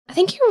I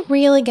think you're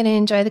really going to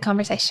enjoy the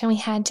conversation we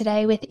had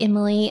today with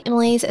Emily.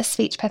 Emily's a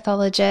speech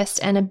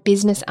pathologist and a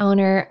business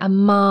owner, a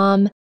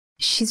mom.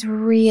 She's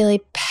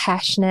really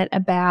passionate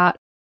about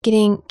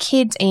getting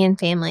kids and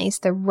families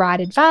the right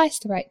advice,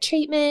 the right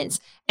treatments,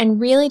 and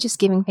really just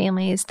giving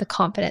families the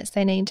confidence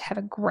they need to have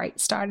a great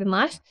start in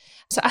life.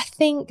 So I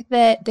think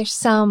that there's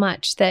so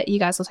much that you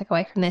guys will take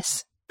away from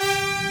this.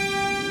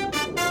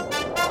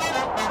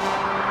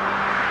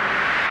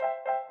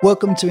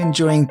 Welcome to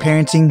Enjoying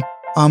Parenting.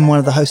 I'm one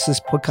of the hosts of this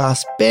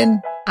podcast,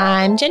 Ben.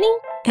 I'm Jenny.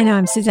 And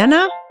I'm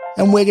Susanna.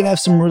 And we're going to have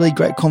some really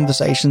great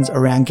conversations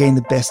around getting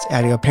the best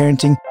out of your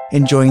parenting,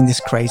 enjoying this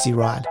crazy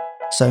ride.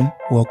 So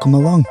welcome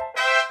along.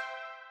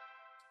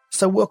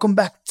 So welcome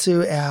back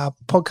to our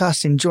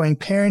podcast, Enjoying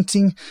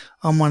Parenting.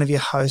 I'm one of your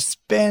hosts,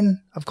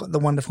 Ben. I've got the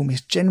wonderful Miss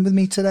Jen with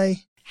me today.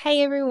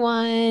 Hey,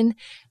 everyone.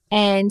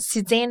 And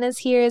Susanna's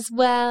here as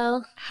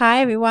well.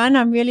 Hi, everyone.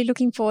 I'm really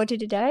looking forward to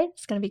today.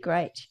 It's going to be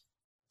great.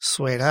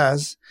 Sweet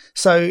as.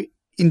 So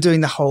in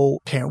doing the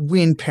whole parent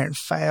win, parent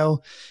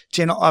fail,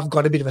 Jen, I've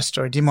got a bit of a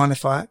story. Do you mind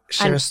if I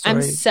share a story?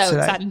 I'm so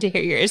today? excited to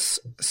hear yours.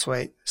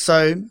 Sweet.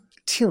 So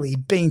Tilly,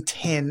 being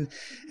 10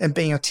 and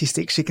being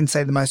autistic, she can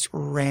say the most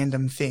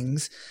random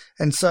things.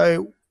 And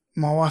so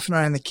my wife and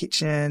I are in the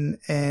kitchen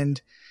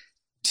and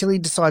Tilly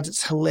decides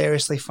it's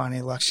hilariously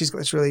funny. Like she's got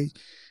this really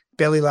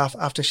belly laugh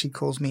after she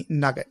calls me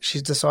nugget.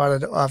 She's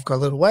decided I've got a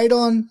little weight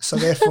on, so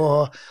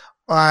therefore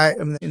I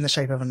am in the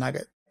shape of a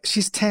nugget.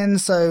 She's 10,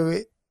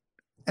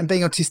 and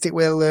being autistic,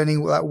 we're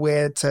learning like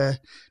where to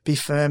be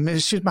firm.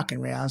 She was mucking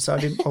around, so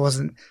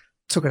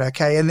took it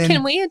okay. And then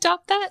can we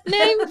adopt that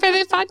name for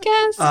the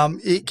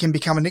podcast? It can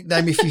become a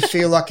nickname if you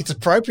feel like it's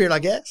appropriate, I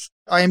guess.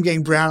 I am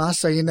getting browner,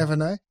 so you never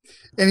know.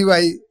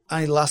 Anyway,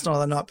 only last night or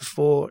the night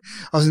before,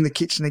 I was in the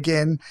kitchen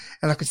again,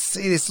 and I could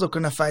see this look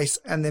on her face.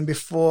 And then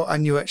before I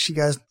knew it, she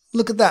goes,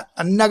 "Look at that,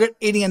 a nugget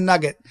eating a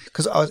nugget,"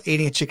 because I was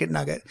eating a chicken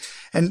nugget.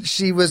 And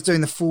she was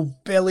doing the full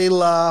belly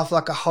laugh,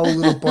 like her whole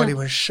little body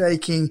was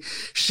shaking.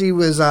 She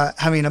was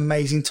having an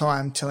amazing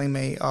time telling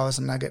me I was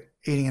a nugget,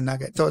 eating a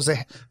nugget. Thought it was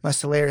the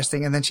most hilarious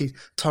thing. And then she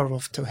toddled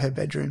off to her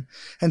bedroom.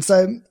 And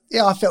so,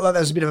 yeah, I felt like that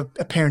was a bit of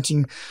a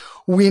parenting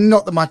win.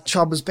 Not that my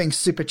child was being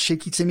super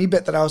cheeky to me,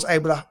 but that I was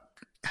able to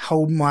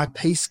hold my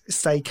peace,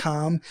 stay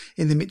calm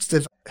in the midst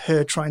of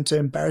her trying to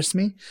embarrass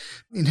me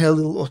in her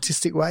little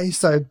autistic way.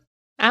 So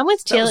I'm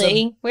with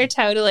Tilly.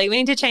 We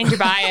need to change your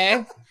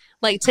bio,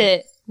 like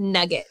to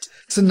nugget.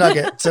 It's a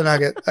nugget. It's a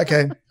nugget.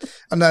 Okay.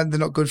 I know they're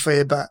not good for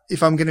you, but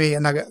if I'm going to be a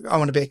nugget, I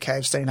want to be a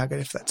KFC nugget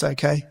if that's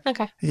okay.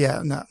 Okay.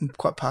 Yeah, no, I'm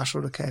quite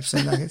partial to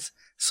KFC nuggets.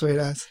 Sweet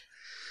ass.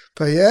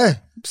 But yeah,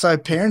 so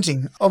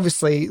parenting,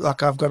 obviously,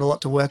 like I've got a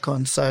lot to work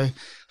on. So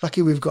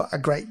lucky we've got a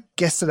great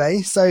guest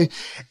today. So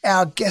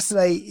our guest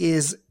today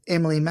is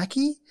Emily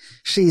Mackey.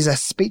 She's a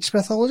speech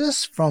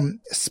pathologist from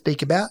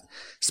Speak About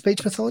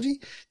Speech Pathology.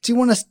 Do you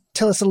want to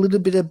tell us a little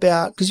bit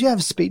about, because you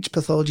have speech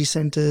pathology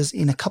centres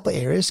in a couple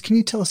of areas, can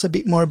you tell us a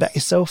bit more about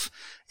yourself,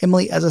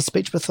 Emily, as a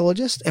speech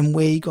pathologist and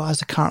where you guys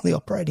are currently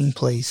operating,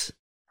 please?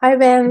 Hi,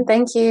 Ben.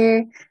 Thank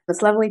you.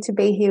 It's lovely to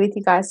be here with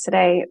you guys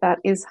today. That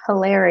is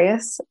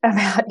hilarious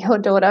about your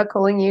daughter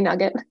calling you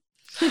nugget.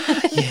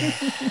 Yeah.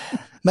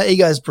 My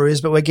ego's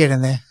bruised, but we're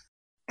getting there.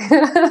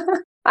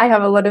 I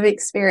have a lot of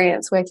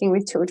experience working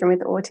with children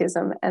with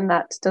autism, and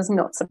that does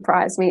not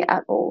surprise me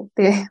at all.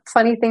 The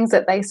funny things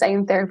that they say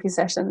in therapy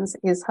sessions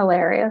is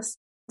hilarious.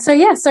 So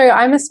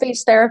I'm a speech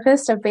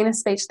therapist. I've been a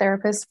speech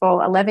therapist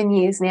for 11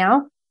 years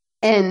now,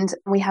 and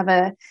we have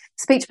a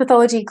speech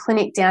pathology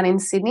clinic down in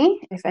Sydney.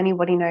 If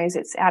anybody knows,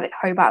 it's out at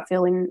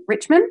Hobartville in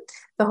Richmond,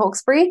 the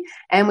Hawkesbury,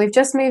 and we've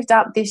just moved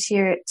up this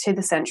year to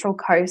the Central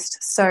Coast.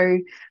 So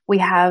we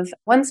have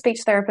one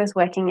speech therapist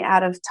working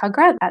out of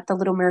Tuggerah at the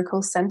Little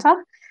Miracles Centre.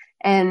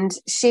 And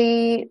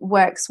she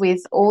works with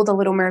all the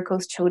Little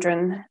Miracles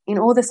children in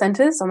all the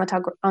centres on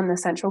the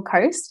Central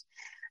Coast,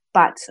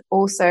 but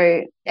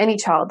also any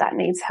child that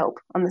needs help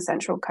on the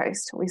Central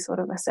Coast, we sort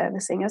of are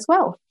servicing as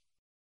well.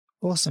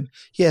 Awesome.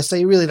 Yeah, so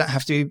you really don't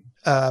have to be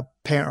a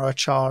parent or a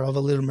child of a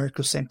Little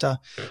Miracles Centre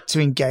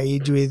to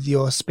engage with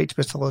your speech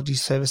pathology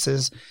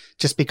services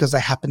just because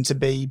they happen to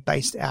be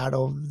based out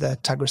of the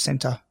Tuggerah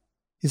Centre.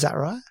 Is that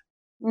right?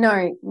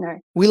 No.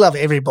 We love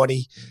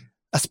everybody,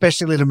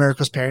 especially Little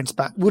Miracles parents,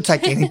 but we'll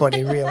take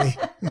anybody really.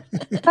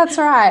 That's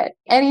right.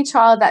 Any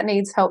child that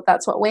needs help,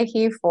 that's what we're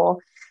here for.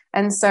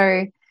 And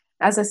so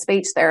as a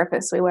speech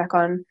therapist, we work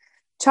on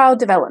child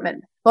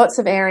development, lots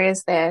of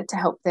areas there to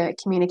help their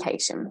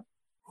communication.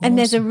 And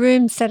there's a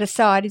room set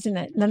aside, isn't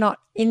it? They're not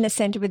in the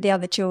centre with the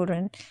other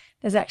children.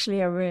 There's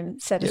actually a room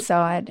set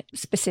aside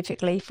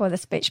specifically for the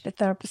speech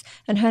therapist.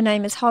 And her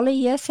name is Holly,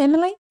 yes,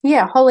 Emily?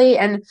 Yeah, Holly.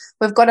 And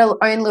we've got our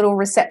own little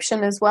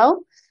reception as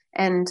well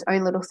and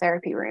own little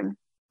therapy room.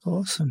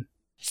 Awesome.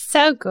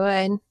 So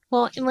good.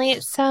 Well, Emily,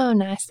 it's so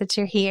nice that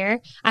you're here.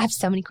 I have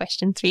so many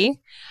questions for you.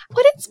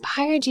 What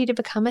inspired you to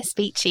become a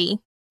speechy?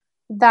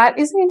 That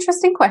is an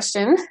interesting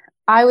question.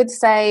 I would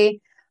say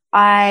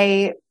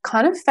I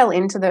kind of fell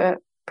into the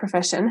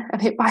profession a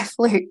bit by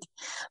fluke,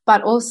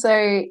 but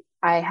also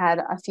I had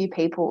a few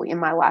people in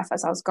my life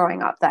as I was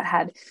growing up that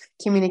had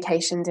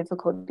communication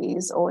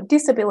difficulties or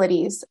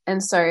disabilities.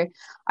 And so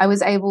I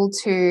was able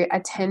to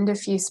attend a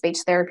few speech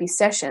therapy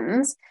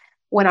sessions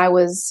when I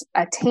was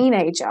a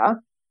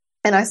teenager.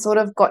 And I sort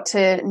of got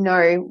to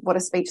know what a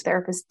speech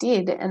therapist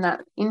did, and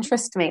that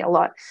interested me a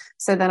lot.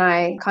 So then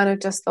I kind of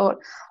just thought,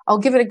 I'll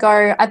give it a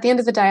go. At the end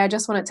of the day, I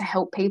just wanted to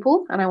help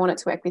people and I wanted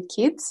to work with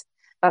kids.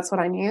 That's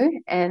what I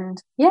knew.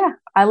 And yeah,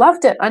 I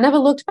loved it. I never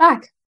looked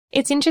back.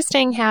 It's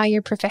interesting how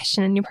your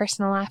profession and your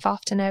personal life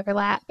often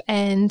overlap,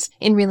 and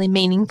in really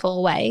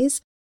meaningful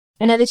ways.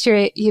 I know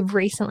that you've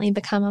recently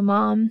become a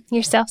mom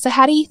yourself. So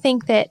how do you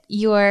think that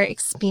your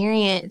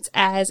experience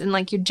and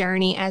like your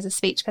journey as a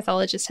speech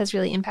pathologist has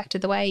really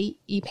impacted the way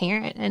you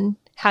parent and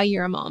how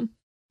you're a mom?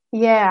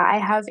 Yeah, I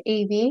have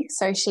Evie.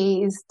 So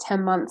she is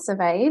 10 months of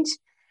age,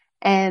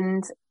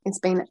 and it's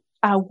been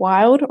a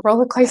wild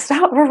roller coaster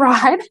of a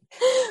ride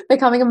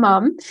becoming a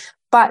mum.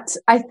 But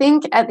I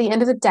think at the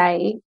end of the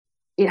day,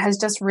 it has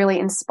just really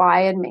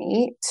inspired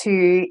me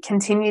to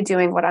continue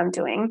doing what I'm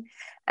doing.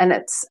 And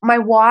it's my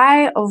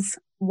why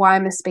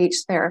I'm a speech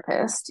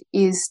therapist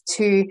is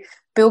to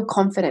build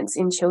confidence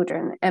in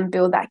children and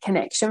build that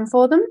connection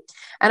for them.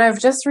 And I've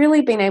just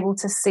really been able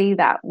to see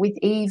that with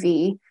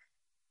Evie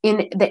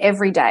in the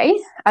everyday.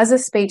 As a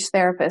speech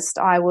therapist,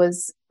 I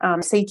was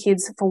see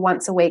kids for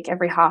once a week,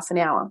 every half an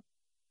hour.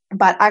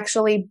 But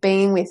actually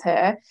being with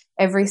her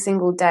every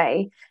single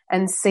day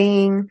and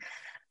seeing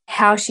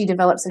how she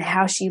develops and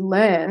how she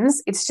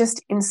learns, it's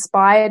just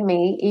inspired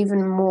me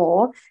even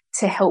more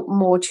to help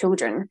more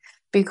children,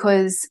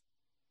 because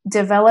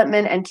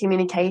development and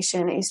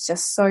communication is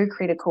just so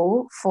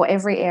critical for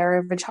every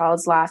area of a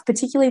child's life,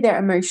 particularly their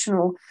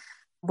emotional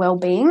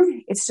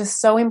well-being. It's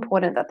just so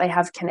important that they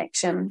have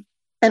connection.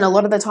 And a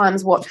lot of the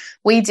times what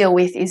we deal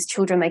with is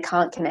children, they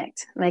can't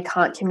connect and they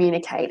can't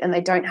communicate and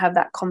they don't have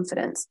that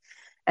confidence.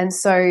 And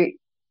so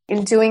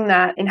in doing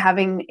that, in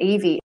having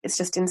Evie, it's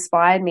just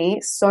inspired me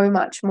so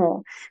much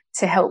more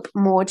to help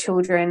more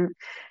children.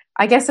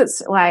 I guess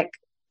it's like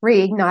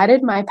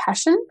reignited my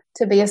passion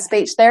to be a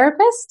speech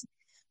therapist,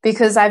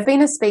 because I've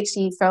been a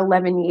speechy for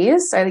 11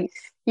 years. So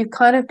you've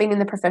kind of been in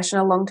the profession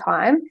a long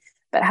time,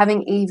 but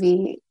having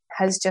Evie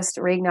has just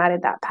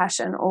reignited that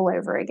passion all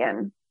over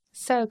again.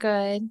 So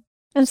good.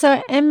 And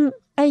so,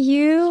 are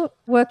you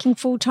working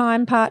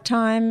full-time,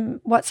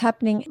 part-time? What's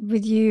happening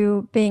with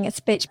you being a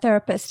speech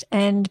therapist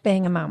and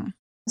being a mum?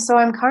 So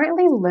I'm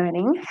currently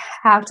learning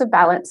how to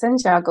balance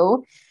and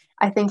juggle.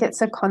 I think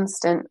it's a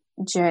constant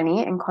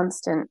journey and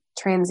constant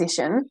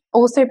transition.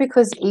 Also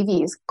because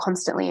Evie is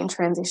constantly in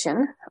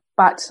transition.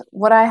 But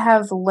what I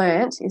have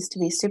learnt is to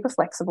be super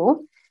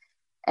flexible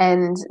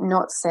and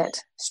not set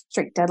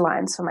strict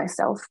deadlines for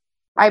myself.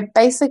 I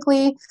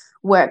basically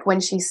work when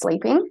she's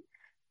sleeping.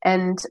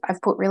 And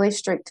I've put really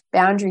strict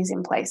boundaries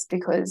in place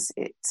because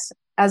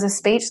as a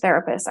speech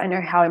therapist, I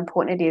know how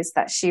important it is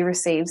that she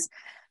receives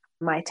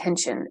my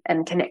attention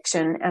and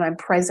connection, and I'm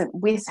present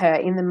with her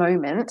in the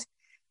moment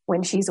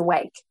when she's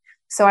awake.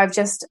 So I've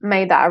just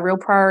made that a real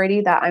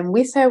priority, that I'm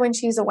with her when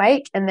she's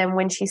awake, and then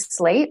when she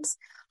sleeps,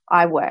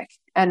 I work,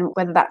 and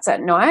whether that's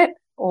at night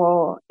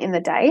or in the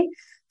day.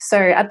 So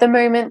at the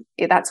moment,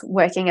 that's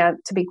working out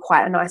to be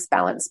quite a nice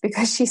balance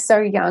because she's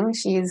so young.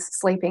 She is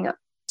sleeping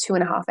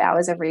 2.5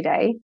 hours every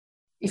day.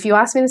 If you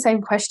ask me the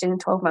same question in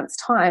 12 months'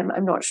 time,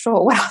 I'm not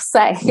sure what I'll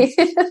say.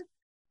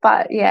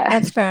 But yeah.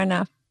 That's fair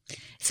enough.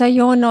 So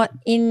you're not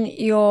in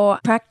your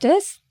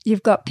practice.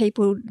 You've got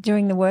people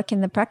doing the work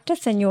in the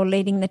practice and you're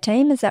leading the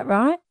team. Is that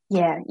right?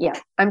 Yeah.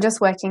 I'm just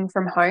working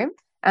from home.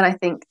 And I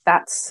think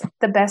that's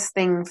the best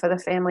thing for the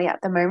family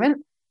at the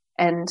moment.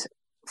 And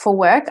for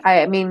work,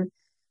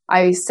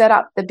 I set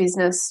up the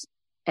business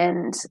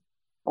and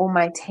all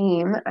my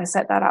team. I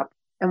set that up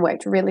and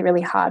worked really,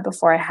 really hard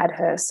before I had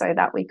her so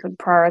that we could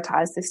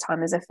prioritize this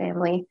time as a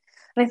family.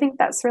 And I think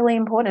that's really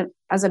important.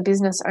 As a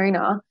business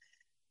owner,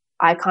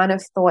 I kind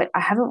of thought I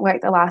haven't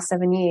worked the last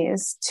 7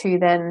 years to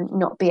then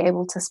not be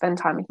able to spend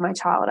time with my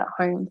child at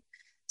home.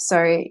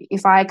 So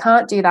if I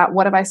can't do that,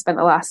 what have I spent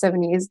the last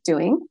 7 years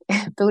doing?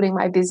 Building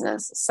my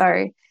business.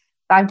 So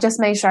I've just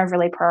made sure I've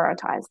really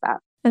prioritized that.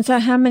 And so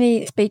how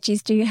many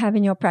speeches do you have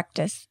in your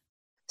practice?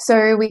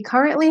 So we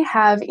currently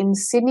have in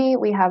Sydney,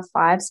 we have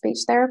 5 speech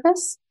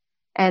therapists.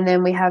 And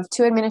then we have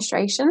 2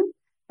 administration.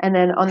 And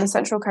then on the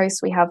Central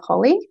Coast, we have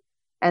Holly.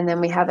 And then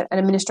we have an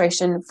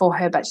administration for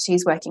her, but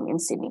she's working in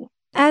Sydney.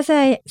 As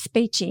a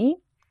speechy,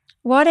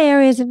 what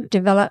areas of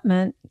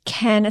development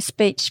can a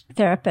speech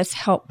therapist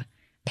help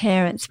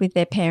parents with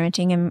their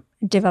parenting and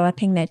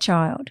developing their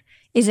child?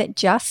 Is it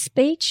just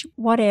speech?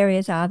 What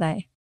areas are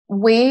they?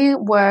 We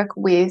work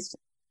with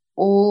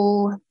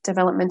all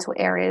developmental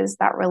areas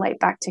that relate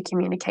back to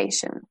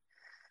communication.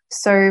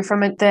 So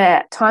from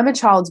the time a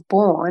child's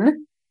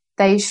born,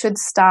 they should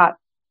start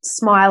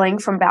smiling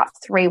from about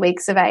 3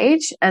 weeks of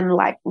age and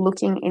like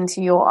looking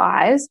into your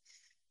eyes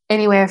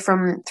anywhere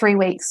from 3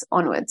 weeks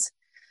onwards.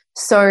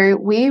 So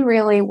we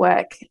really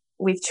work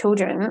with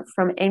children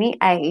from any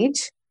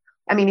age.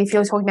 I mean, if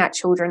you're talking about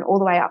children all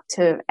the way up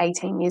to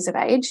 18 years of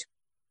age,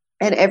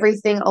 and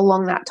everything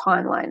along that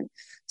timeline.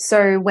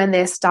 So when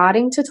they're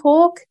starting to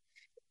talk,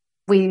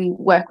 we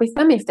work with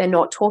them. If they're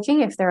not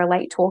talking, if they're a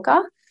late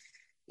talker,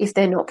 if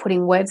they're not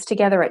putting words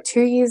together at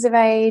 2 years of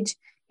age,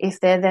 if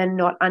they're then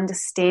not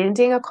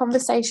understanding a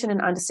conversation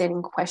and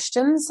understanding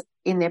questions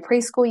in their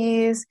preschool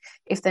years,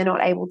 if they're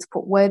not able to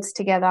put words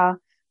together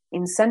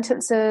in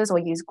sentences or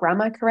use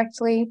grammar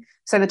correctly.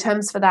 So the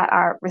terms for that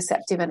are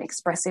receptive and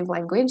expressive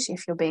language,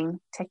 if you're being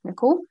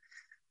technical.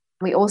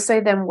 We also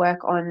then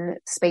work on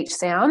speech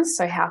sounds,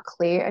 so how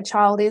clear a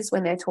child is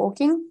when they're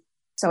talking.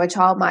 So a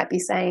child might be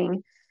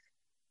saying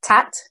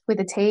tat with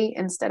a T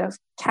instead of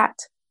cat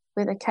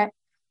with a K.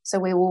 So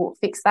we will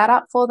fix that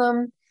up for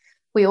them.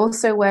 We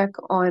also work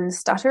on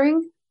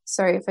stuttering.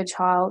 So if a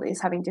child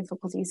is having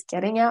difficulties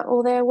getting out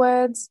all their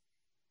words,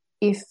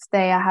 if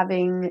they are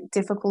having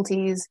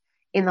difficulties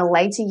in the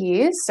later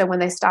years, so when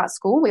they start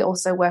school, we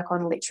also work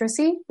on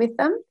literacy with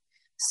them.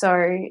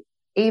 So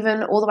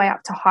even all the way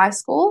up to high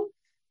school,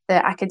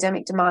 the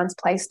academic demands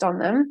placed on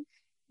them,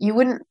 you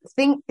wouldn't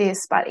think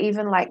this, but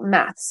even like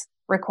maths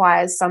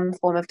requires some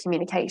form of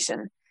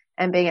communication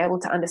and being able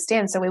to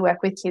understand. So we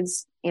work with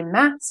kids in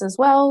maths as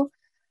well.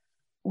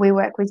 We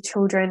work with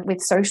children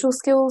with social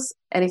skills,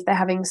 and if they're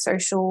having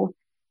social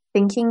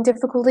thinking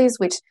difficulties,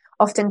 which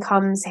often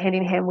comes hand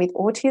in hand with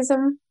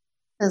autism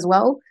as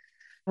well.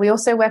 We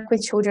also work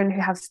with children who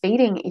have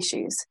feeding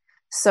issues.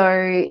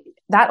 So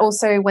that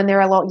also, when they're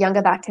a lot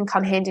younger, that can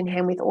come hand in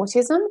hand with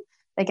autism.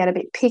 They get a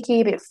bit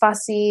picky, a bit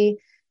fussy.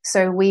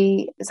 So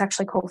it's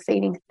actually called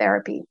feeding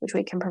therapy, which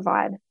we can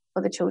provide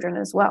for the children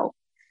as well.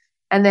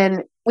 And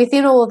then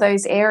within all of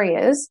those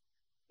areas,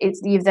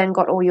 you've then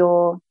got all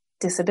your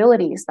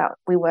disabilities that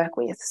we work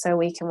with. So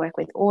we can work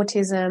with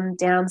autism,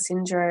 Down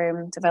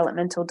syndrome,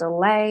 developmental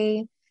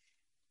delay,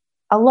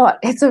 a lot.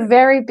 It's a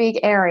very big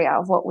area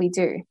of what we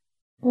do.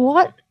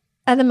 What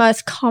are the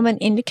most common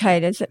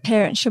indicators that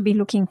parents should be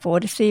looking for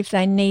to see if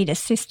they need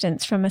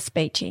assistance from a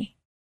speechy?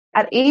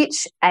 At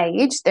each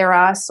age, there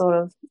are sort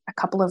of a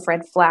couple of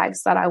red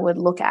flags that I would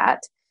look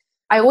at.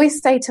 I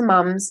always say to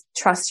mums,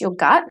 trust your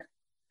gut.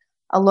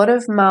 A lot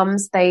of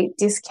mums, they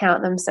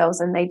discount themselves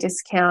and they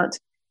discount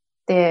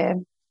their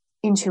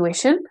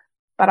intuition,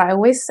 but I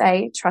always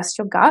say trust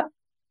your gut.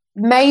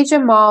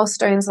 Major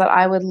milestones that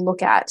I would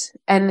look at,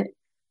 and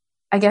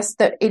I guess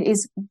that it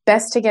is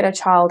best to get a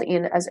child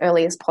in as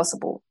early as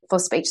possible for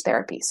speech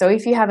therapy. So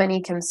if you have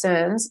any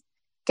concerns,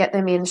 get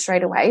them in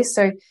straight away.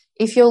 So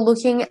if you're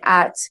looking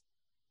at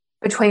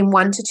between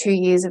 1 to 2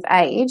 years of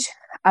age,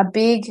 a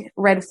big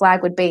red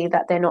flag would be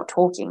that they're not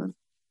talking.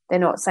 They're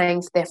not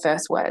saying their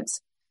first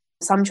words.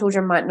 Some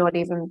children might not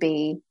even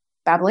be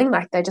babbling,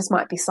 like they just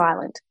might be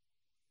silent.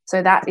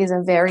 So that is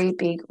a very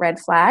big red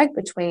flag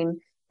between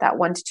that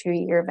 1 to 2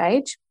 year of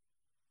age.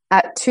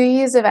 At 2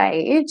 years of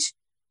age,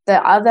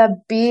 the other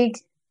big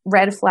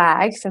red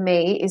flag for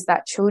me is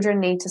that children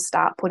need to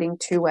start putting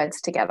 2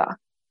 words together.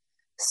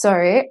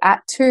 So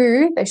at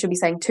 2, they should be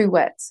saying 2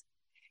 words.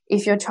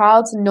 If your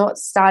child's not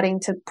starting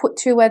to put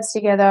 2 words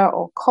together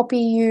or copy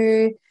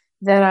you,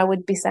 then I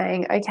would be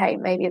saying, okay,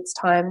 maybe it's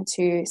time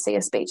to see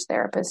a speech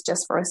therapist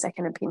just for a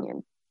second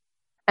opinion.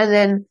 And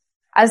then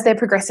as they're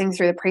progressing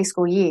through the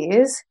preschool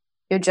years,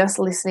 you're just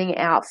listening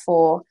out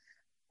for,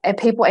 are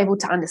people able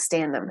to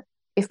understand them?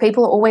 If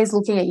people are always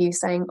looking at you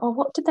saying, oh,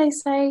 what did they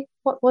say?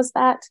 What was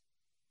that?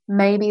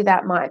 Maybe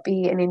that might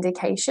be an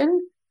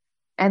indication.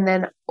 And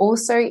then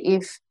also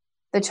if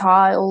the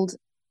child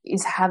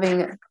is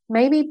having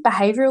maybe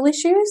behavioral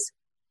issues.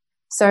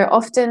 So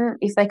often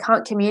if they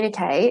can't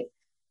communicate,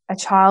 a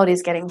child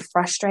is getting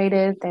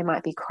frustrated. They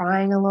might be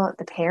crying a lot.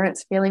 The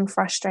parent's feeling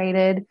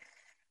frustrated.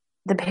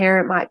 The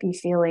parent might be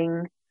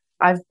feeling,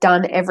 I've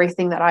done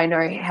everything that I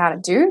know how to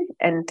do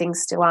and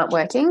things still aren't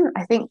working.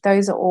 I think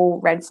those are all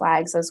red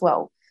flags as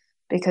well,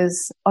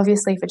 because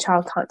obviously if a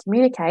child can't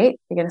communicate,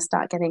 you're going to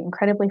start getting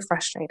incredibly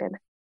frustrated.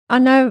 I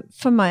know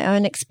from my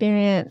own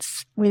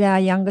experience with our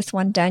youngest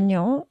one,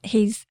 Daniel,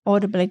 he's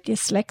audibly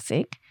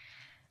dyslexic,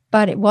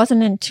 but it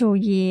wasn't until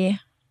year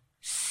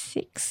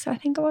 6, I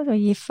think it was, or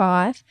year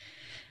 5,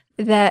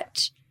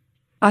 that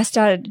I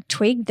started to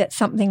twig that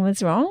something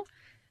was wrong.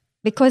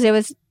 Because it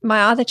was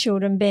my other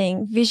children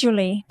being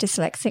visually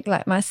dyslexic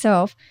like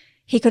myself,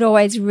 he could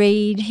always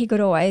read, he could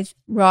always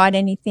write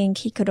anything,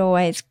 he could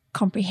always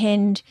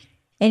comprehend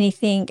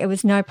anything. It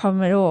was no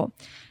problem at all.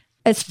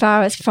 As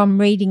far as from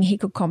reading, he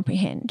could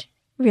comprehend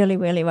really,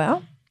 really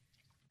well.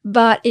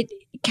 But it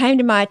came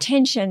to my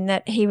attention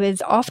that he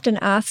was often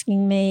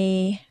asking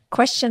me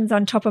questions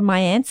on top of my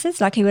answers.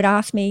 Like he would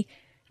ask me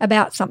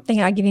about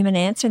something, I'd give him an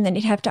answer, and then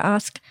he'd have to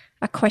ask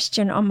a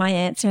question on my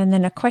answer, and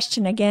then a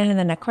question again, and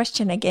then a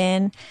question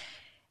again,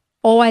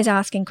 always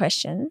asking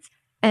questions.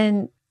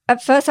 And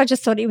at first I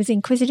just thought he was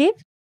inquisitive,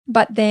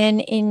 but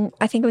then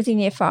I think it was in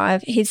year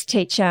 5, his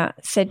teacher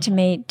said to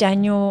me,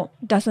 Daniel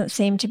doesn't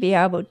seem to be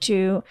able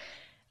to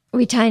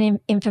retain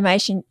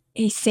information.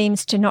 He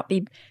seems to not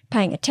be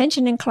paying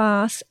attention in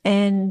class,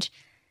 and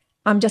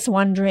I'm just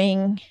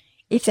wondering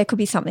if there could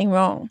be something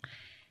wrong.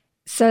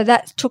 So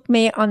that took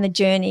me on the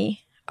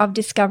journey of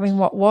discovering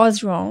what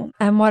was wrong.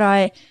 And what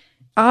I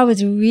I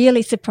was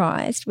really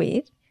surprised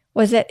with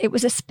was that it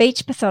was a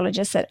speech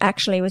pathologist that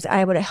actually was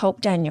able to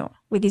help Daniel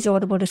with his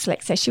audible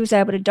dyslexia. She was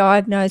able to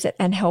diagnose it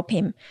and help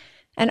him.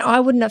 And I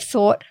wouldn't have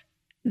thought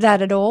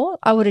that at all.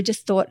 I would have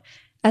just thought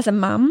as a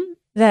mum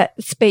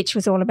that speech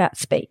was all about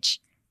speech,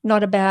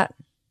 not about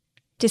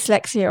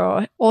dyslexia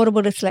or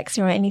audible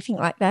dyslexia or anything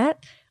like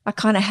that. I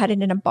kind of had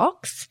it in a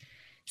box.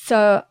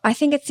 So I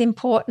think it's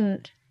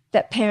important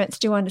that parents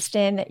do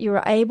understand that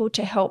you're able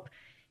to help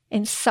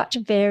in such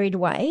varied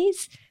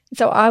ways.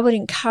 So I would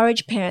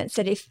encourage parents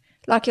that if,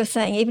 like you're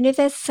saying, even if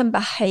there's some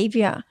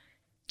behaviour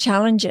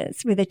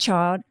challenges with a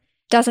child,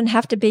 doesn't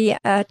have to be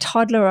a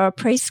toddler or a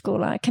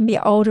preschooler, it can be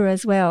older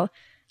as well,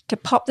 to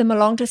pop them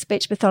along to a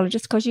speech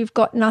pathologist because you've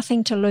got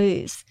nothing to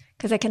lose,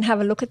 because they can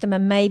have a look at them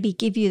and maybe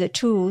give you the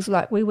tools,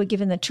 like we were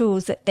given the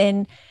tools that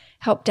then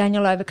help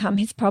Daniel overcome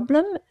his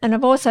problem. And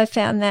I've also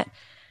found that,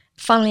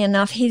 funnily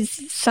enough, his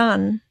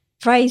son,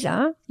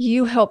 Fraser,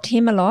 you helped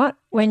him a lot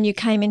when you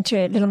came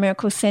into Little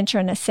Miracles Centre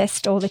and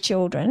assessed all the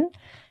children.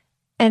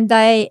 And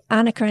they,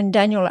 Annika and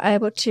Daniel, are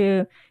able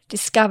to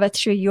discover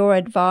through your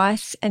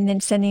advice and then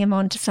sending him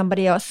on to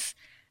somebody else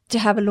to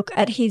have a look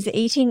at his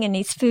eating and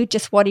his food,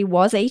 just what he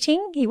was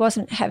eating. He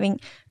wasn't having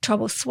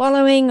trouble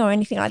swallowing or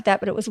anything like that,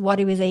 but it was what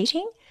he was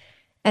eating.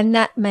 And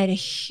that made a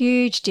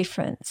huge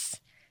difference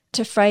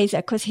to Fraser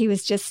because he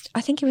was just,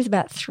 I think he was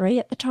about 3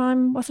 at the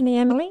time, wasn't he,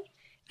 Emily?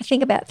 I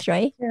think about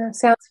 3. Yeah,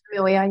 sounds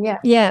familiar, yeah.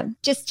 Yeah,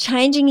 just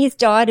changing his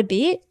diet a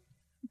bit,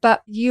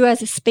 but you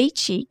as a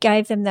speechy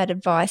gave them that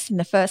advice in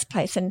the first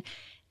place and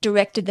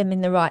directed them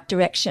in the right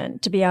direction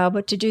to be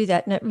able to do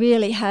that. And it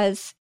really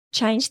has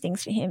changed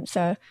things for him.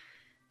 So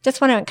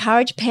just want to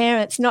encourage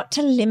parents not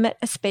to limit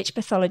a speech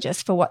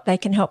pathologist for what they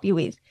can help you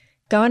with.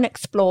 Go and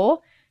explore,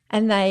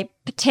 and they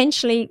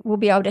potentially will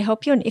be able to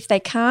help you. And if they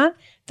can't,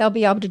 they'll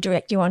be able to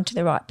direct you on to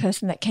the right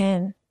person that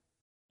can.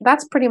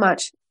 That's pretty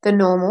much the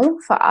normal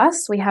for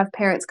us. We have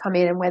parents come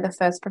in and we're the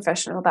first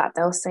professional that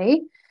they'll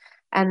see.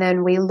 And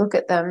then we look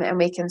at them and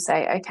we can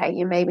say, okay,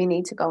 you maybe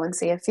need to go and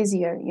see a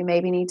physio. You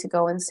maybe need to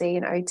go and see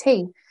an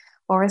OT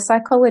or a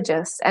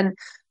psychologist. And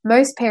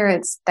most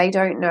parents, they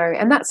don't know,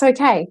 and that's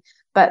okay.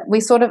 But we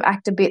sort of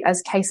act a bit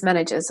as case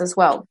managers as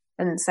well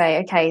and say,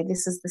 okay,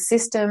 this is the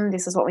system.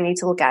 This is what we need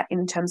to look at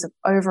in terms of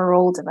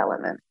overall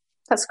development.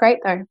 That's great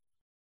though.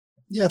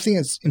 Yeah, I think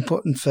it's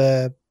important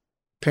for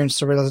parents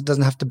to realise it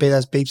doesn't have to be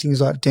those big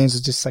things like Dan's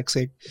is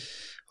dyslexic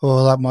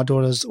or like my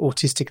daughter's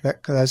autistic,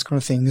 those kind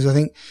of things. I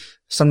think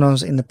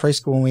sometimes in the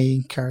preschool when we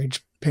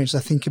encourage parents to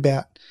think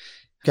about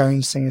going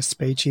and seeing a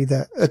speechy,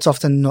 that it's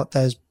often not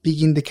those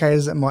big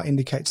indicators that might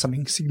indicate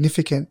something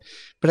significant,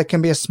 but it can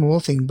be a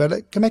small thing, but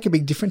it can make a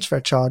big difference for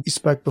a child. You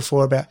spoke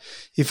before about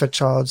if a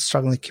child's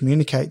struggling to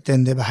communicate,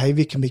 then their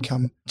behaviour can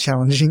become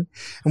challenging.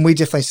 And we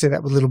definitely see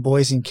that with little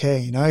boys in care.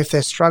 You know, if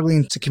they're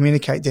struggling to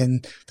communicate,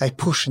 then they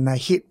push and they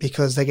hit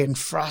because they're getting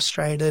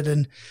frustrated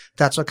and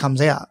that's what comes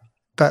out.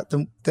 But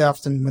they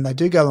often, when they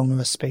do go along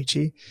with a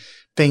speechy,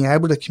 being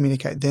able to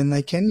communicate, then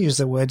they can use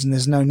their words and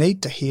there's no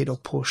need to hit or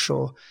push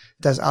or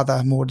those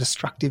other more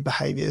destructive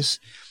behaviours.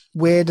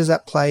 Where does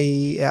that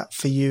play out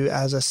for you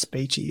as a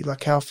speechy?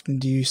 Like how often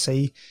do you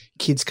see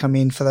kids come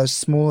in for those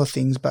smaller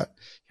things, but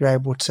you're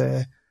able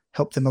to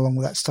help them along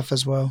with that stuff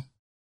as well?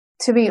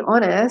 To be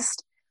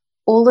honest,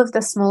 all of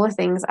the smaller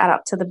things add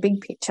up to the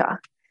big picture.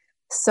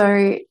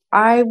 So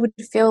I would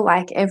feel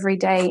like every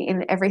day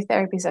in every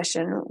therapy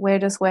session, we're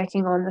just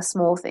working on the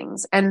small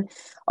things. And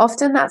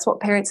often that's what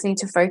parents need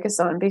to focus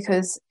on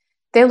because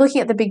they're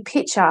looking at the big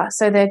picture.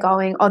 So they're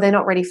going, oh, they're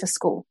not ready for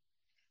school.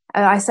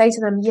 And I say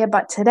to them, yeah,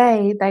 but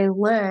today they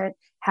learned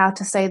how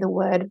to say the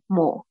word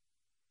more.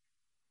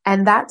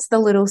 And that's the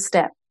little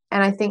step.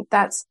 And I think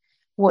that's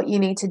what you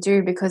need to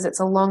do because it's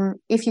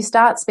if you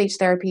start speech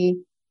therapy,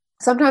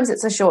 sometimes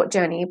it's a short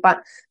journey, but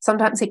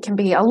sometimes it can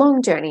be a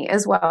long journey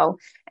as well.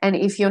 And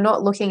if you're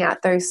not looking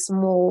at those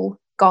small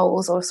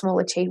goals or small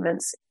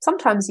achievements,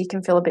 sometimes you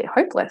can feel a bit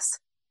hopeless.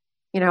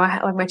 You know,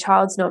 like my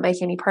child's not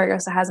making any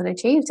progress or hasn't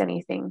achieved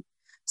anything.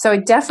 So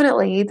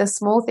definitely the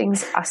small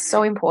things are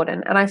so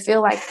important. And I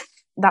feel like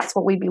that's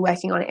what we'd be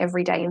working on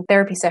every day in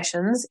therapy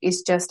sessions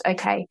is just,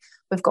 okay,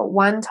 we've got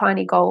one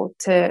tiny goal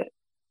to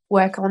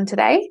work on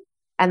today.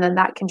 And then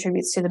that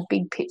contributes to the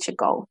big picture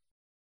goal.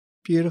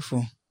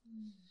 Beautiful.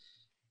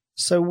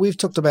 So we've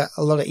talked about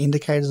a lot of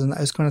indicators and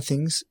those kind of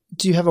things.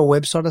 Do you have a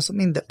website or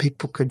something that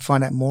people could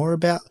find out more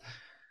about?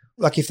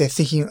 Like if they're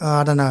thinking, oh,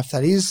 I don't know if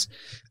that is.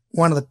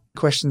 One of the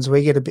questions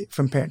we get a bit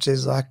from parents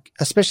is like,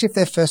 especially if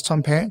they're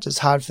first-time parents, it's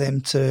hard for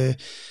them to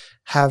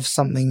have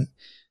something,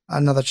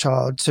 another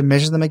child to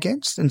measure them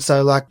against. And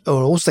so like, it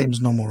all seems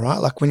normal, right?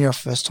 Like when you're a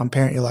first-time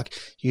parent, you're like,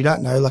 you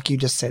don't know, like you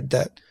just said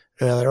that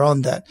earlier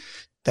on, that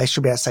they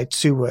should be able to say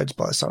 2 words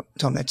by the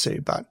time they're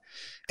 2, but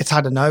it's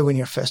hard to know when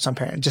you're a first-time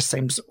parent. It just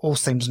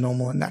seems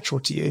normal and natural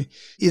to you.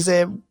 Is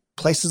there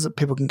places that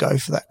people can go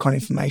for that kind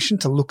of information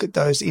to look at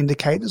those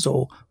indicators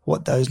or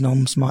what those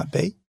norms might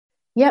be?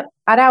 Yep.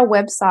 At our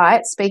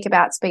website,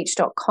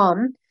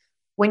 speakaboutspeech.com,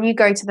 when you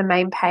go to the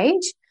main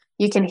page,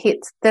 you can hit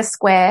the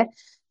square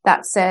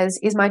that says,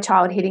 is my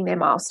child hitting their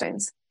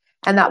milestones?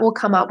 And that will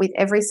come up with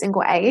every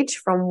single age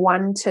from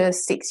 1 to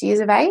 6 years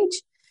of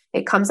age.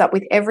 It comes up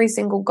with every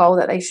single goal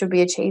that they should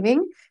be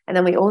achieving. And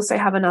then we also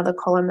have another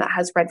column that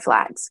has red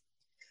flags.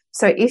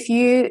 So if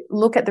you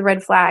look at the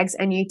red flags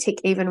and you tick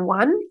even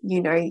one,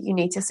 you know you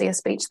need to see a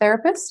speech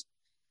therapist.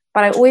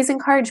 But I always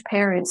encourage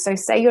parents, so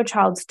say your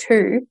child's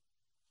 2,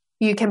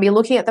 you can be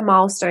looking at the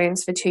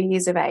milestones for 2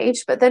 years of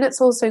age, but then it's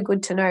also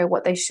good to know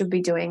what they should be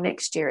doing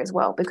next year as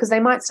well, because they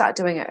might start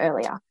doing it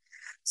earlier.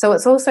 So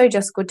it's also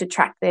just good to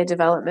track their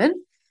development.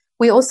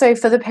 We also,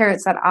 for the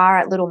parents that are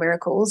at Little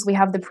Miracles, we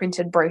have the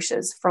printed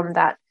brochures from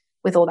that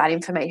with all that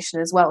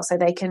information as well. So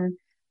they can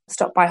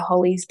stop by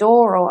Holly's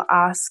door or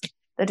ask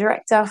the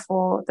director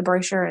for the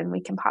brochure and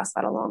we can pass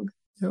that along.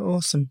 You're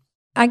awesome.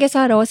 I guess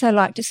I'd also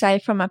like to say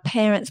from a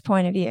parent's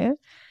point of view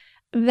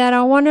that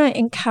I want to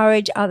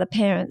encourage other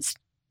parents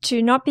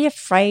to not be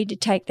afraid to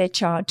take their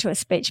child to a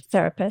speech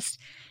therapist,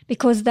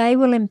 because they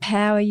will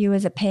empower you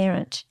as a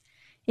parent.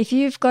 If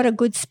you've got a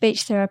good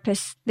speech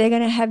therapist, they're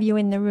going to have you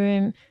in the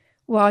room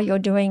while you're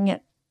doing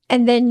it.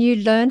 And then you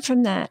learn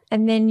from that,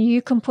 and then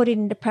you can put it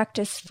into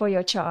practice for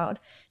your child.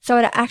 So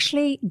it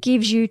actually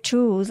gives you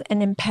tools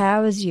and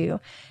empowers you.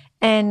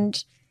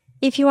 And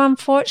if you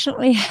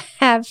unfortunately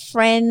have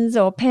friends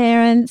or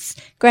parents,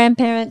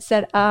 grandparents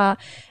that are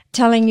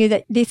telling you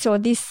that this or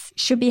this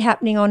should be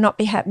happening or not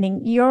be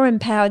happening, you're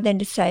empowered then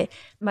to say,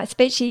 my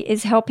speechy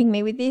is helping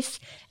me with this,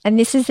 and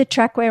this is the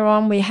track we're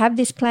on. We have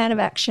this plan of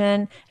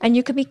action, and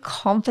you can be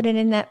confident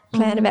in that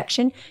plan of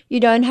action. You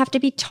don't have to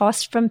be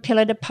tossed from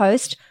pillar to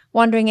post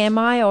wondering, am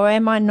I or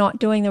am I not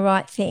doing the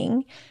right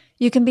thing?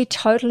 You can be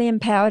totally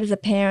empowered as a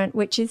parent,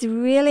 which is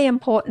really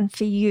important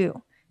for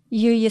you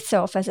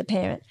yourself as a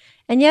parent.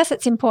 And yes,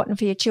 it's important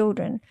for your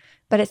children,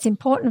 but it's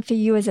important for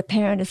you as a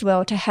parent as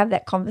well to have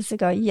that confidence to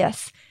go,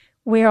 yes,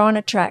 we're on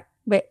a track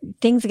where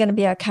things are going to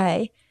be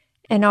okay,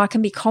 and I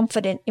can be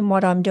confident in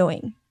what I'm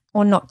doing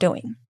or not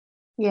doing.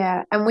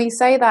 Yeah, and we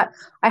say that,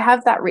 I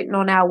have that written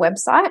on our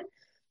website.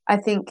 I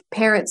think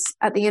parents,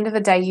 at the end of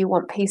the day, you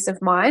want peace of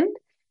mind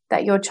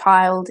that your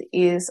child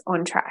is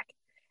on track.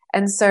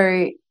 And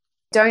so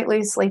don't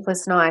lose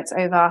sleepless nights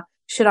over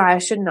should I or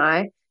shouldn't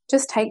I.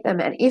 Just take them.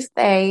 And if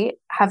they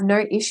have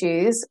no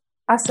issues,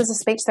 us as a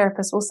speech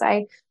therapist will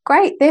say,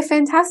 great, they're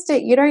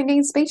fantastic. You don't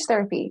need speech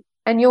therapy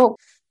and you'll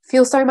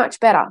feel so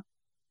much better.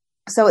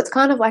 So it's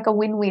kind of like a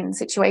win-win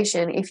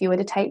situation if you were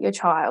to take your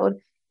child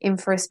in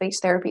for a speech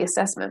therapy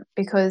assessment,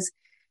 because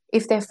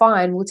if they're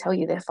fine, we'll tell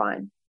you they're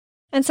fine.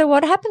 And so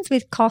what happens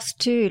with cost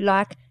too?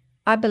 Like,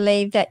 I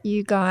believe that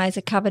you guys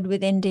are covered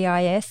with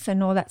NDIS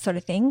and all that sort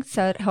of thing.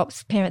 So it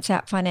helps parents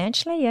out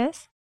financially,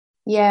 yes?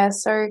 Yeah,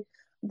 so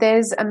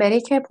there's a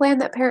Medicare plan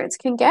that parents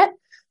can get.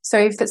 So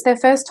if it's their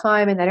first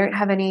time and they don't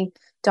have any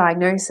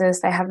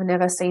diagnosis, they have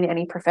never seen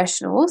any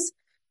professionals,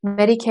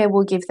 Medicare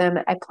will give them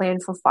a plan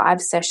for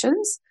 5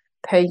 sessions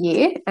per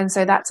year. And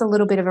so that's a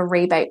little bit of a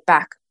rebate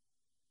back.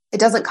 It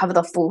doesn't cover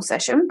the full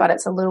session, but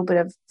it's a little bit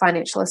of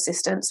financial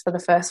assistance for the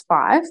first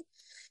 5.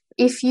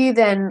 If you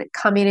then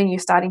come in and you're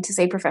starting to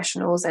see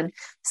professionals and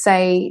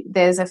say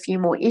there's a few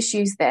more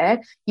issues there,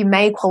 you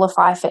may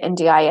qualify for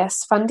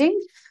NDIS funding.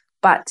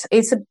 But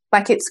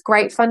it's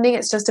great funding.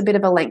 It's just a bit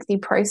of a lengthy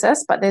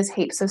process, but there's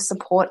heaps of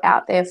support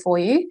out there for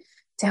you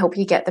to help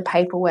you get the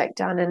paperwork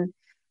done and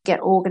get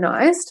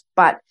organised.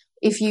 But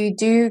if you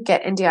do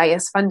get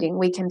NDIS funding,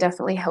 we can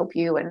definitely help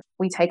you, and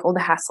we take all the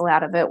hassle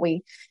out of it.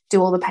 We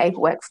do all the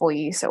paperwork for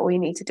you. So all you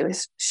need to do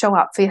is show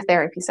up for your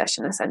therapy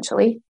session,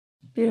 essentially.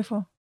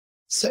 Beautiful.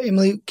 So,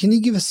 Emily, can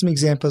you give us some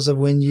examples of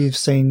when you've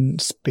seen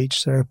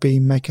speech therapy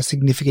make a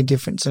significant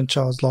difference in a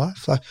child's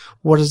life? Like,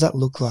 what does that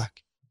look like?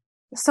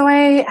 So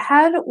I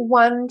had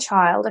one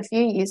child a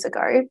few years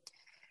ago,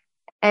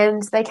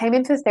 and they came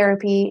in for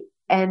therapy,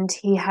 and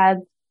he had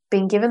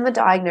been given the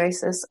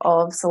diagnosis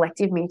of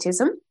selective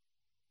mutism,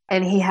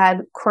 and he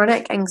had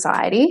chronic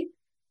anxiety,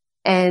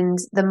 and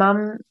the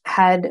mum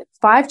had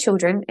 5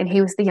 children and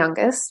he was the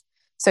youngest.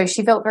 So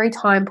she felt very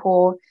time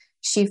poor.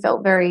 She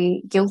felt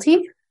very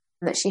guilty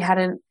that she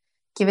hadn't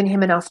given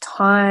him enough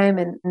time,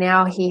 and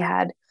now he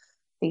had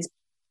these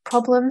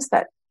problems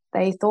that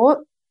they thought.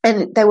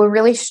 And they were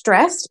really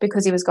stressed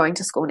because he was going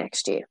to school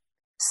next year.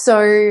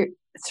 So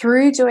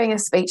through doing a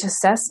speech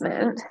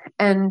assessment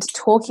and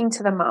talking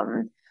to the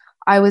mum,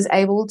 I was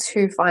able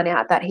to find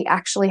out that he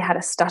actually had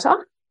a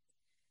stutter.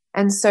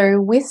 And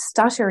so with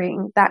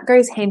stuttering, that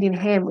goes hand in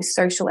hand with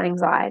social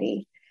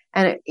anxiety.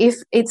 And if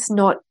it's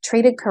not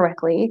treated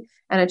correctly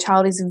and a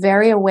child is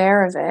very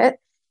aware of it,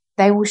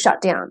 they will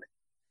shut down.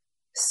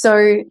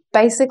 So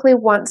basically,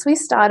 once we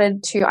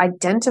started to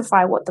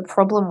identify what the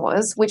problem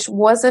was, which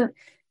wasn't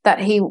that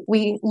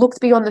we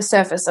looked beyond the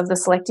surface of the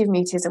selective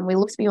mutism, we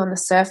looked beyond the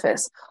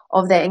surface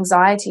of their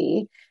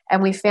anxiety,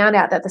 and we found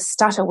out that the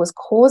stutter was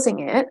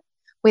causing it.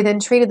 We then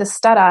treated the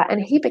stutter, and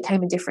he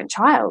became a different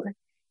child.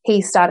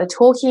 He started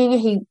talking.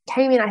 He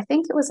came in, I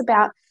think it was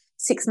about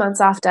 6 months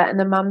after, and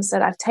the mum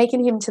said, I've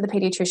taken him to the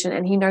pediatrician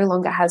and he no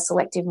longer has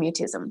selective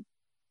mutism.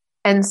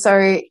 And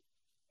so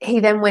he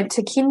then went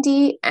to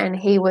kindy, and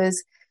he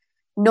was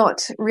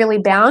not really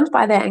bound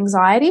by their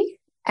anxiety,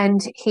 and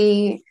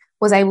he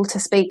was able to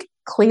speak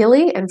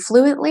clearly and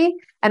fluently,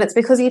 and it's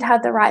because he'd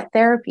had the right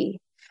therapy.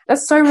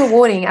 That's so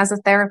rewarding as a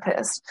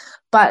therapist,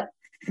 but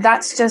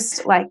that's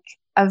just like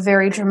a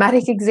very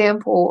dramatic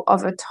example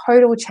of a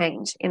total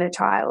change in a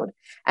child,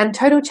 and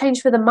total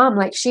change for the mum.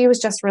 Like, she was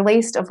just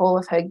released of all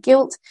of her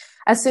guilt.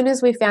 As soon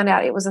as we found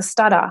out it was a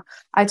stutter,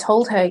 I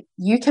told her,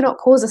 you cannot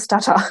cause a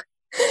stutter.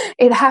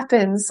 It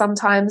happens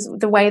sometimes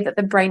the way that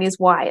the brain is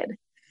wired.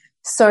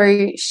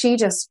 So she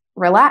just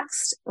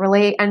relaxed,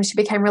 and she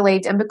became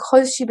relieved. And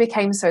because she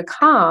became so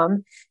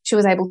calm, she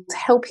was able to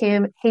help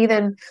him. He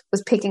then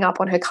was picking up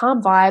on her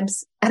calm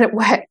vibes, and it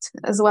worked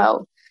as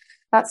well.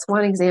 That's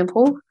one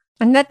example.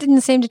 And that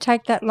didn't seem to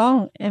take that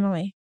long,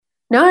 Emily.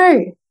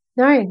 No,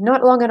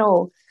 not long at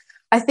all.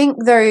 I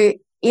think, though,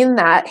 in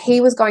that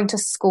he was going to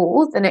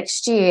school the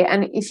next year,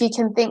 and if you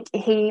can think,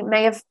 he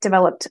may have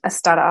developed a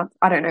stutter,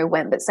 I don't know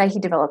when, but say he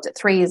developed at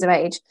 3 years of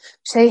age.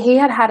 So he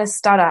had a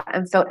stutter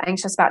and felt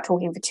anxious about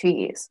talking for 2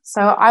 years.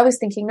 So I was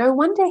thinking, no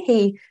wonder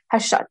he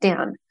has shut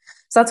down.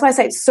 So that's why I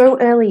say it's so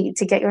early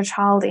to get your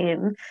child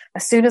in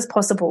as soon as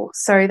possible,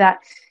 so that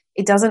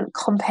it doesn't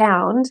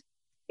compound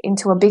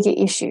into a bigger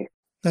issue.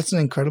 That's an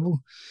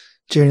incredible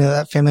journey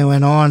that family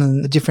went on,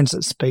 and the difference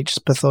that speech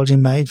pathology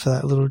made for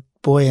that little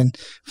boy and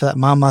for that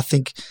mum. I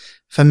think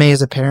for me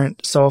as a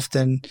parent, so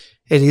often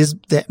it is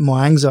that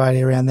my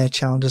anxiety around their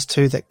challenges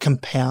too that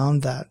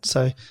compound that.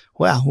 So,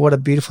 wow, what a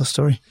beautiful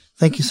story.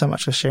 Thank you so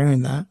much for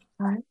sharing that.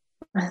 Right.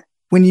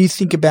 When you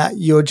think about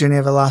your journey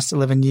over the last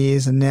 11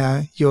 years and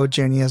now your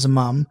journey as a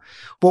mum,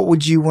 what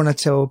would you want to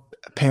tell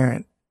a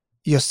parent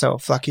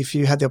yourself? Like, if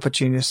you had the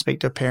opportunity to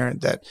speak to a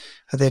parent that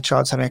their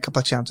child's having a couple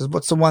of challenges,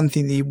 what's the one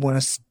thing that you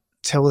want to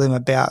tell them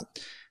about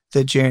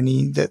the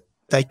journey that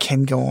they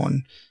can go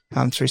on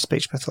through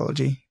speech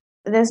pathology?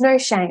 There's no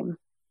shame.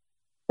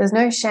 There's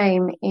no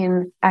shame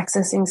in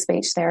accessing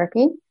speech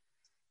therapy,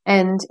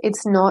 and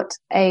it's not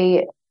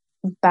a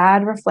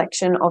bad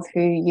reflection of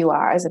who you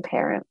are as a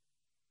parent.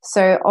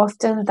 So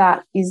often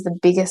that is the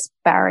biggest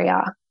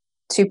barrier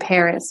to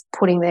parents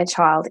putting their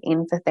child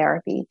in for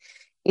therapy,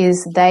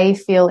 is they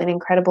feel an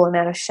incredible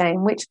amount of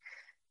shame, which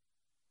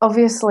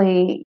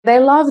obviously they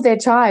love their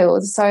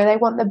child, so they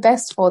want the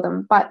best for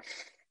them. But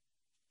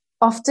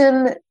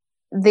often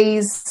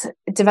these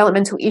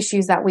developmental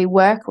issues that we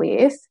work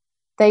with,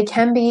 they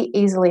can be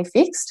easily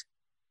fixed,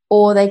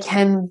 or they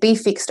can be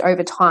fixed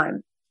over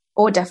time,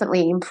 or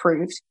definitely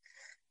improved.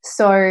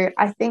 So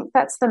I think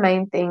that's the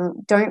main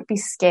thing. Don't be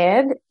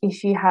scared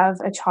if you have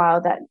a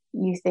child that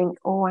you think,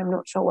 oh, I'm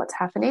not sure what's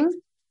happening.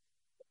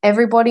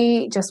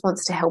 Everybody just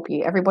wants to help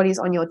you. Everybody's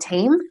on your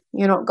team.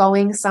 You're not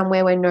going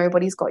somewhere where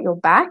nobody's got your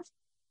back.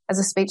 As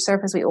a speech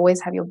therapist, we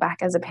always have your back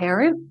as a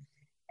parent,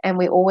 and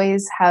we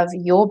always have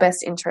your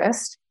best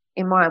interest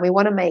in mind. We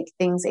want to make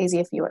things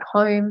easier for you at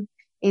home,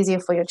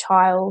 easier for your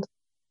child.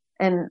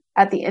 And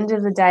at the end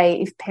of the day,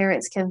 if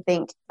parents can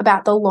think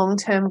about the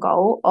long-term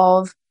goal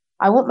of,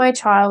 I want my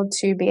child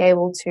to be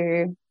able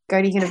to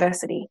go to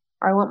university,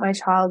 or I want my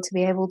child to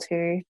be able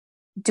to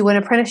do an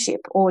apprenticeship,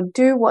 or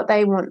do what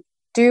they want,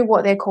 do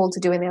what they're called to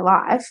do in their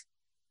life.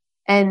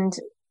 And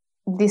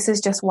this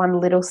is just one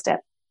little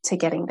step to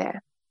getting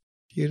there.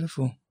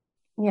 Beautiful.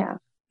 Yeah.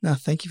 No,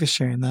 thank you for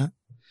sharing that.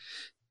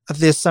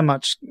 There's so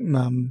much,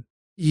 you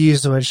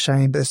use the word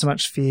shame, but there's so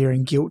much fear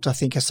and guilt, I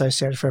think,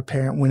 associated for a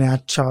parent. When our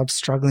child's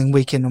struggling,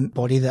 we can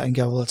embody that and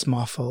go, well, it's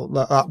my fault.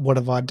 What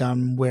have I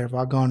done? Where have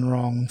I gone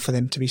wrong for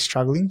them to be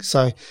struggling?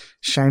 So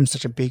shame's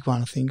such a big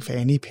one, I think, for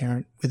any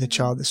parent with a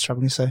child that's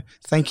struggling. So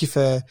thank you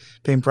for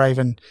being brave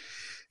and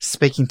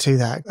speaking to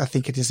that. I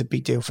think it is a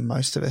big deal for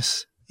most of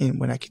us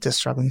when our kids are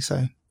struggling.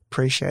 So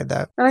appreciate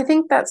that. And I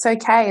think that's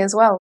okay as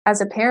well.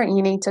 As a parent,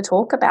 you need to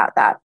talk about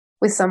that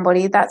with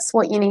somebody. That's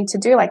what you need to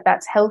do. Like,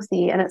 that's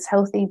healthy, and it's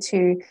healthy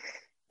to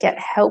get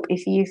help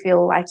if you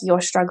feel like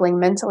you're struggling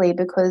mentally,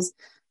 because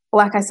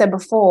like I said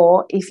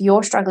before, if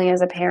you're struggling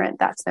as a parent,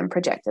 that's then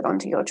projected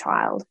onto your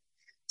child.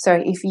 So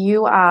if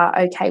you are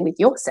okay with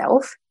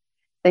yourself,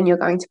 then you're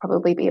going to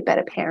probably be a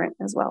better parent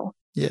as well.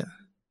 Yeah,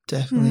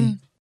 definitely.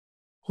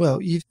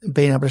 Well, you've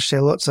been able to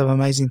share lots of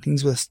amazing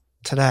things with us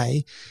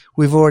today.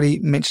 We've already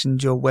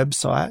mentioned your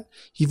website.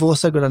 You've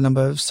also got a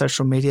number of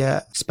social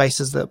media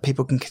spaces that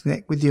people can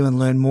connect with you and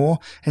learn more,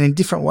 and in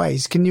different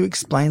ways. Can you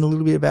explain a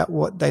little bit about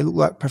what they look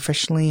like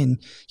professionally? And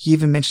you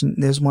even mentioned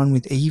there's one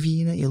with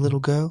Evie in it, your little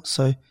girl.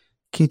 So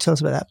can you tell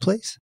us about that,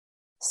 please?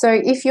 So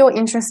if you're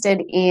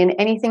interested in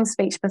anything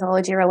speech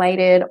pathology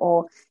related,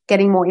 or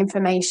getting more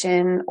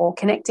information, or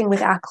connecting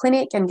with our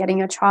clinic and getting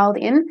your child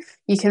in,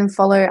 you can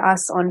follow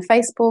us on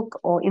Facebook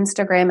or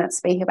Instagram at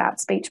Speak About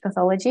Speech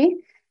Pathology.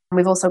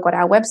 We've also got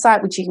our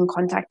website, which you can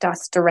contact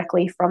us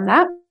directly from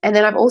that. And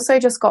then I've also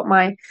just got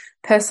my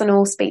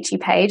personal Speechy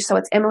page. So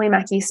it's Emily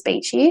Mackey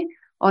Speechy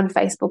on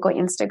Facebook or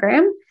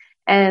Instagram.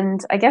 And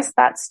I guess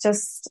that's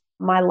just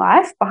my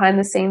life behind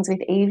the scenes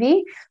with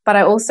Evie. But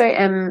I also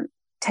am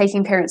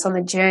taking parents on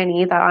the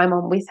journey that I'm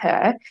on with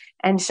her,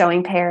 and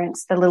showing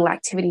parents the little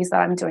activities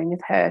that I'm doing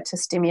with her to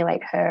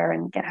stimulate her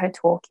and get her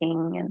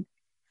talking, and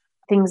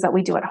things that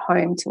we do at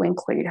home to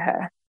include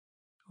her.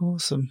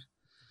 Awesome.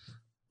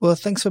 Well,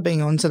 thanks for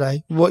being on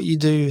today. What you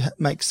do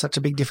makes such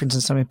a big difference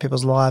in so many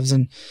people's lives,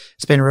 and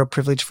it's been a real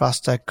privilege for us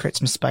to create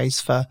some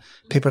space for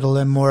people to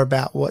learn more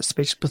about what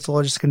speech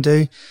pathologists can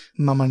do.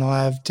 Mum and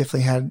I have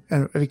definitely had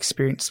an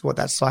experience what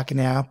that's like in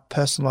our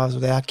personal lives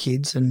with our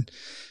kids, and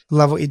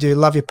love what you do.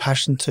 Love your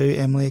passion too,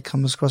 Emily. It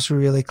comes across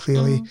really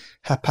clearly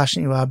how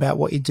passionate you are about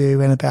what you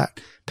do and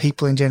about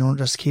people in general, not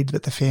just kids,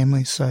 but the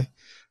family. So,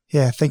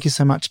 yeah, thank you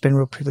so much. It's been a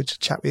real privilege to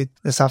chat with you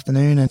this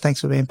afternoon, and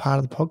thanks for being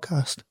part of the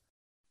podcast.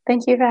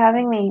 Thank you for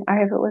having me. I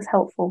hope it was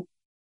helpful.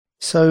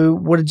 So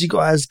what did you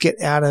guys get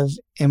out of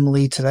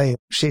Emily today?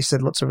 She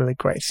said lots of really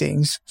great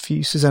things. For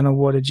you, Susanna,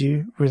 what did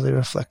you really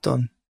reflect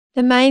on?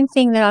 The main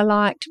thing that I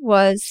liked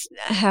was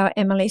how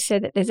Emily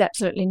said that there's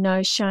absolutely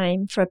no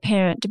shame for a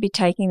parent to be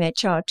taking their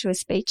child to a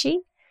speechy.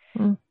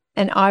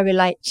 And I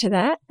relate to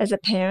that as a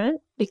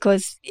parent,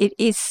 because it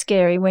is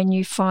scary when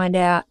you find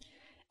out,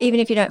 even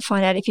if you don't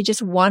find out, if you're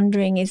just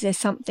wondering, is there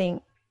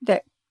something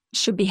that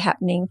should be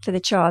happening for the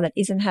child that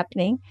isn't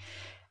happening?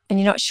 And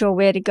you're not sure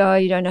where to go,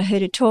 you don't know who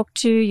to talk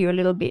to, you're a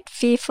little bit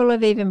fearful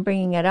of even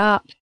bringing it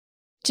up.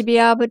 To be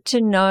able to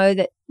know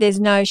that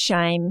there's no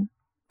shame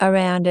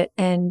around it,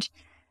 and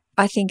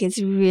I think is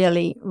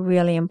really,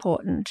 really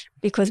important,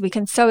 because we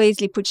can so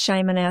easily put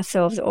shame on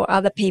ourselves, or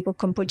other people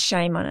can put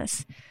shame on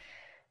us.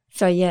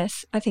 So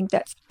yes, I think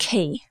that's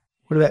key.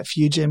 What about for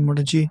you, Jem? What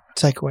did you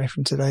take away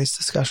from today's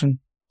discussion?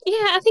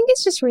 Yeah, I think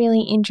it's just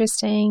really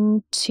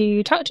interesting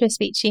to talk to a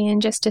speechy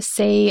and just to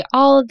see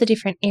all of the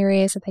different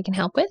areas that they can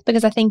help with,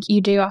 because I think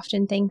you do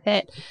often think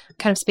that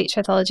kind of speech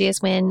pathology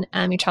is when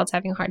your child's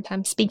having a hard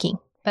time speaking.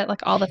 But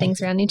like all the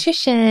things around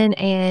nutrition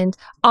and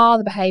all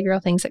the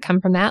behavioral things that come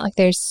from that, like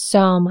there's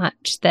so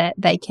much that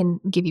they can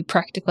give you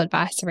practical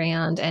advice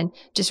around and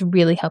just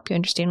really help you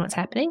understand what's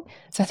happening.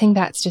 So I think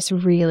that's just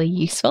really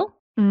useful.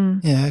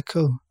 Yeah,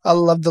 cool. I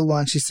love the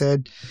line she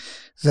said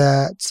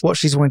that what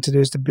she's wanting to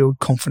do is to build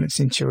confidence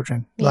in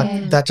children.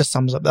 Like that just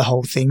sums up the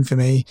whole thing for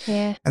me.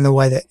 Yeah. And the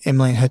way that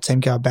Emily and her team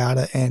go about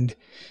it, and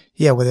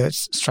yeah, whether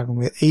it's struggling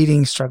with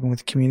eating, struggling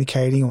with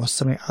communicating, or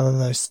some other of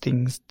those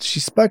things she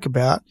spoke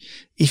about,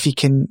 if you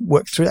can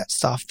work through that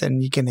stuff,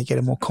 then you're going to get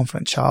a more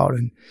confident child.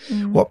 And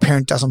what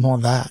parent doesn't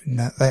want that? And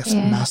that's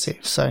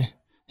massive. So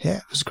yeah,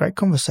 it was a great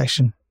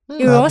conversation.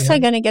 You're also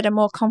going to get a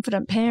more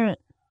confident parent.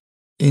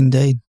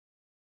 Indeed.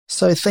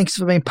 So thanks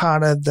for being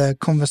part of the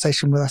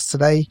conversation with us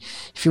today.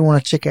 If you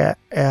want to check out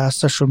our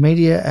social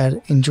media at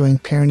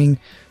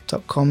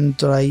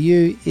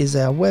enjoyingparenting.com.au is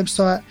our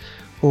website,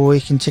 or you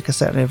can check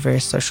us out on our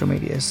various social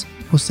medias.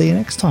 We'll see you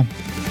next time.